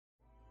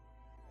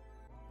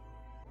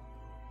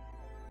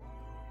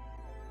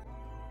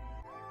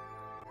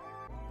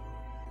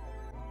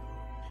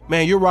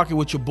Man, you're rocking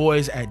with your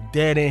boys at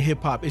Dead End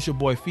Hip Hop. It's your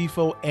boy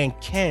FIFO and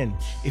Ken.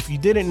 If you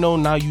didn't know,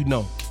 now you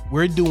know.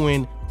 We're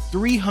doing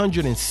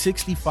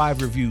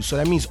 365 reviews. So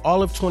that means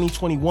all of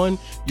 2021,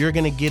 you're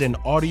going to get an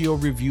audio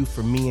review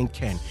from me and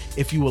Ken.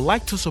 If you would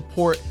like to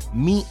support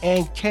me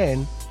and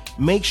Ken,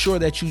 make sure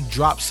that you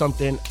drop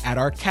something at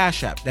our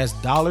Cash App. That's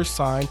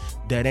 $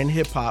 Dead End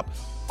Hip Hop.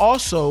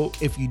 Also,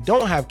 if you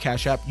don't have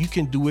Cash App, you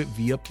can do it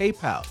via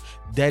PayPal,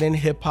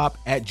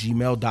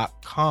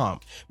 deadendhiphop@gmail.com.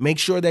 Make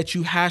sure that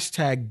you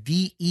hashtag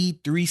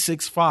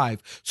DE365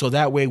 so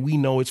that way we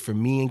know it's for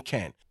me and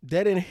Ken.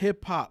 Dead End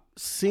Hip Hop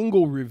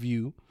single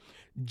review,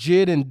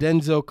 Jid and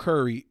Denzel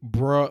Curry,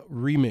 Bruh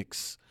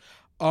remix.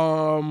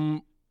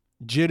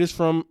 Jid is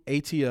from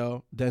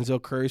ATL,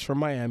 Denzel Curry is from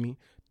Miami.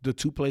 The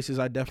two places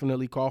I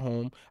definitely call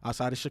home,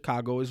 outside of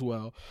Chicago as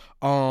well.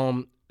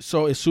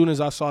 So as soon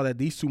as I saw that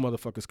these two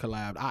motherfuckers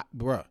collabed,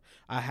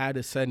 I had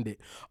to send it.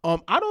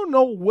 I don't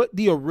know what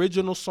the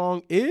original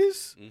song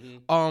is,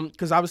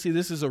 because obviously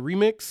this is a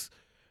remix,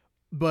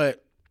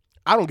 but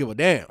I don't give a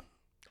damn.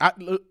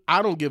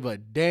 I don't give a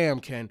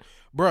damn, Ken,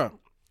 bruh.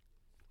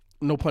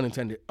 No pun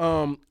intended.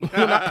 When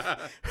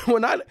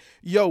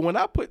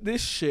I put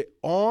this shit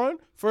on,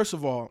 first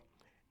of all,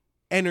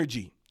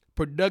 energy.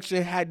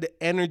 Production had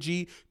the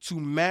energy to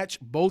match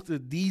both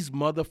of these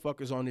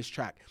motherfuckers on this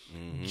track.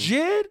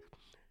 Jid,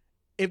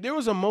 if there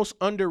was a most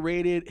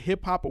underrated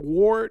hip hop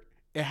award,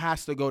 it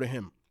has to go to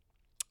him.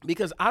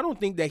 Because I don't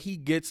think that he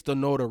gets the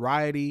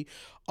notoriety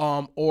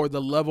or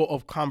the level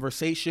of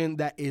conversation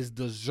that is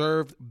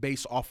deserved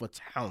based off of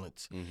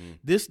talent.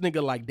 This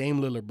nigga like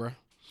Dame Lillard, bro.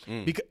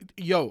 Because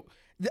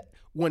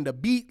when the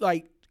beat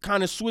like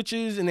kind of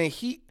switches and then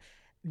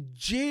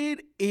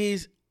Jid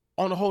is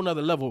on a whole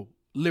nother level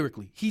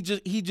lyrically. He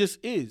just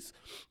is.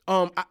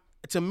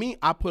 To me,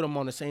 I put him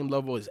on the same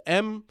level as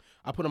M.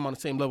 I put him on the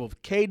same level of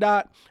K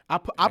Dot. I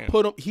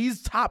put him.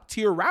 He's top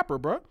tier rapper,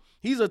 bro.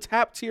 He's a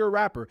top tier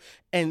rapper.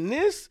 And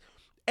this,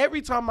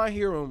 every time I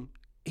hear him,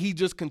 he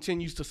just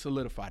continues to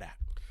solidify that.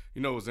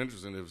 You know what's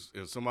interesting?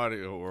 If somebody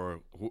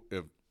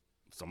if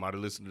somebody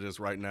listening to this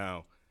right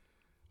now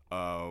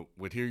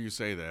would hear you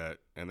say that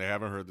and they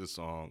haven't heard this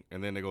song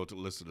and then they go to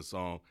listen to the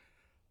song,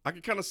 I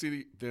can kind of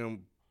see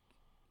them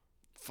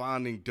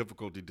finding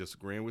difficulty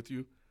disagreeing with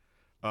you.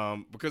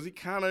 Because he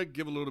kind of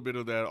give a little bit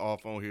of that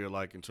off on here,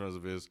 like in terms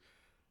of his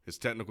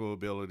technical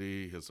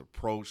ability, his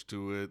approach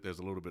to it. There's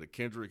a little bit of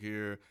Kendrick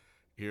here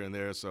and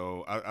there.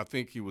 So I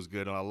think he was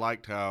good. And I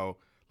liked how,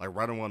 like,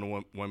 right around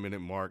the 1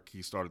 minute mark,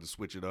 he started to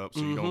switch it up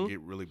so you don't get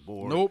really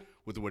bored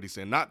with what he's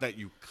saying. Not that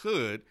you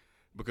could,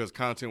 because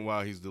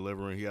content-wise he's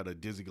delivering. He had a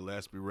Dizzy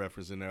Gillespie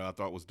reference in there I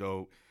thought was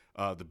dope.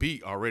 The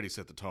beat already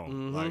set the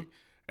tone.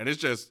 And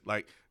it's just,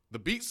 like, the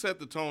beat set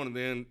the tone, and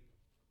then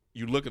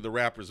you look at the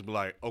rappers and be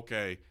like,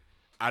 okay,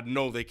 I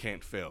know they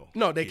can't fail.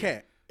 No, they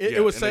can't.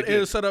 It was set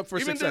up for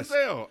even success.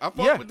 Denzel. I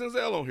fought with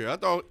Denzel on here. I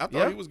thought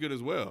he was good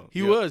as well.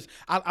 He was.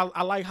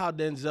 I like how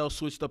Denzel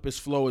switched up his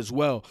flow as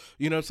well.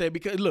 You know what I'm saying?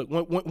 Because look,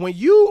 when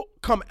you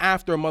come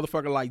after a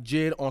motherfucker like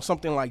Jid on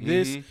something like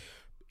this,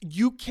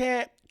 you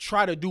can't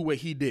try to do what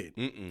he did.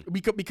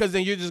 Because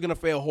then you're just gonna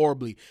fail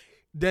horribly.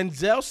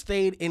 Denzel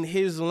stayed in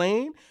his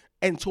lane,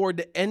 and toward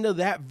the end of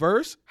that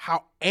verse,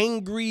 how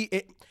angry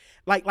it.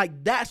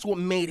 Like that's what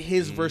made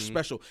his verse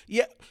special.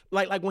 Yeah,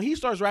 like when he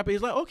starts rapping,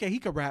 he's like, okay, he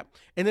can rap,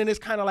 and then it's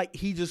kind of like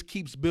he just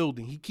keeps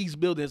building. He keeps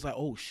building. It's like,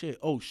 oh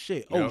shit,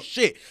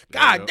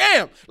 god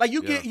damn. Like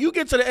you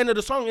get to the end of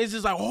the song, it's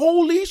just like,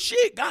 holy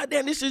shit, god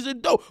damn, this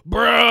isn't dope,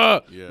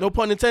 bruh. Yeah. No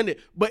pun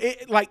intended. But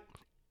it like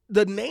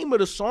the name of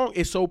the song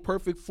is so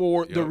perfect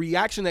for the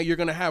reaction that you're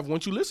gonna have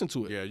once you listen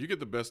to it. Yeah, you get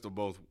the best of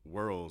both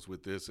worlds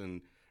with this,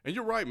 and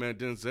you're right, man.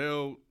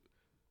 Denzel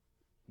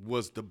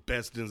was the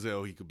best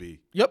Denzel he could be.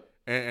 Yep.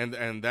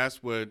 And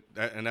that's was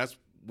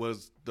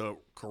the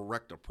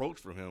correct approach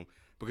for him,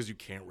 because you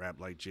can't rap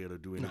like Jid or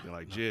do anything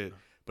like Jid.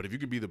 But if you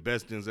can be the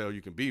best Denzel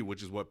you can be,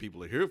 which is what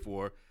people are here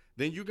for,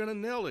 then you're gonna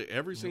nail it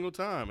every single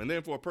time. And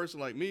then for a person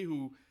like me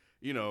who,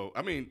 you know,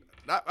 I mean,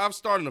 I'm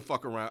starting to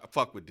fuck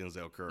with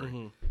Denzel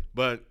Curry,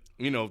 but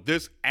you know,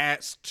 this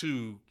adds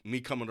to me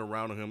coming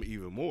around on him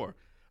even more.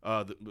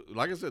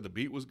 Like I said, the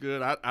beat was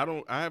good. I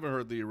haven't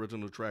heard the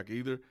original track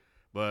either.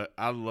 But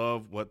I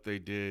love what they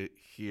did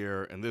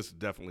here, and this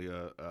definitely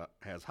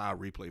has high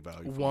replay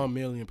value.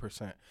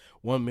 1,000,000%.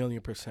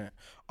 1,000,000%.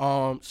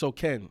 So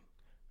Ken,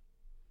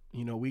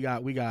 you know, we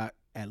got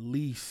at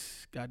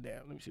least,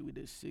 goddamn, let me see, we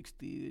did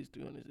 60, this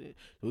 300.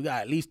 We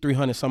got at least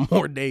 300 some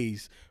more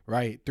days,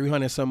 right?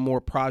 300 some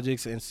more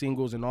projects and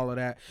singles and all of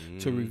that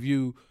to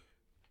review.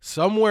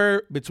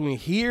 Somewhere between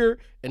here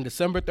and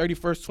December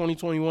 31st,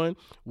 2021,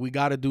 we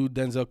got to do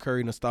Denzel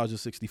Curry Nostalgia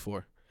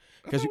 64.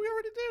 Because we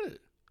already did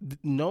it.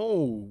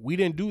 No, we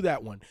didn't do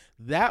that one.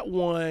 That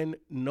one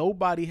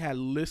nobody had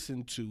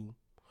listened to.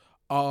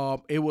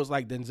 It was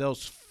like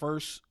Denzel's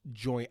first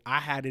joint. I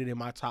had it in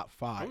my top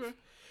 5. Okay.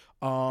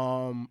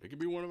 It could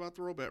be one of our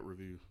throwback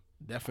reviews.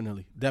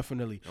 Definitely.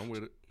 I'm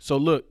with it. So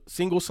look,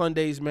 single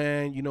Sundays,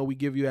 man, you know, we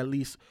give you at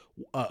least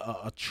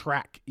a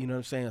track, you know what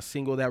I'm saying, a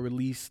single that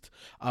released.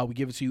 We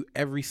give it to you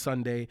every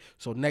Sunday.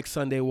 So next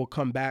Sunday we'll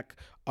come back.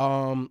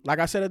 Like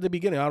I said at the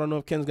beginning, I don't know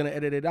if Ken's going to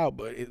edit it out,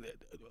 but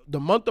the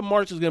month of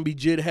March is going to be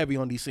Jid heavy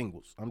on these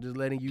singles. I'm just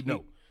letting you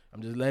know.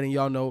 I'm just letting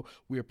y'all know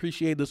we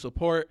appreciate the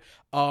support.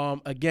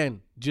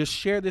 Again, just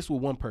share this with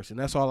one person.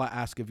 That's all I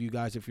ask of you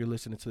guys if you're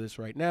listening to this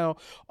right now.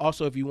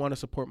 Also, if you want to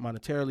support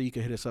monetarily, you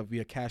can hit us up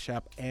via Cash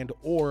App and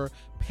or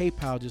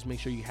PayPal. Just make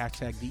sure you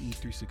hashtag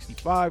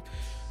DE365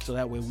 so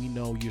that way we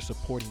know you're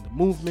supporting the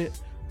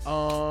movement.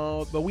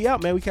 But we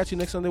out, man. We catch you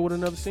next Sunday with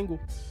another single.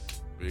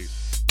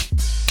 Peace.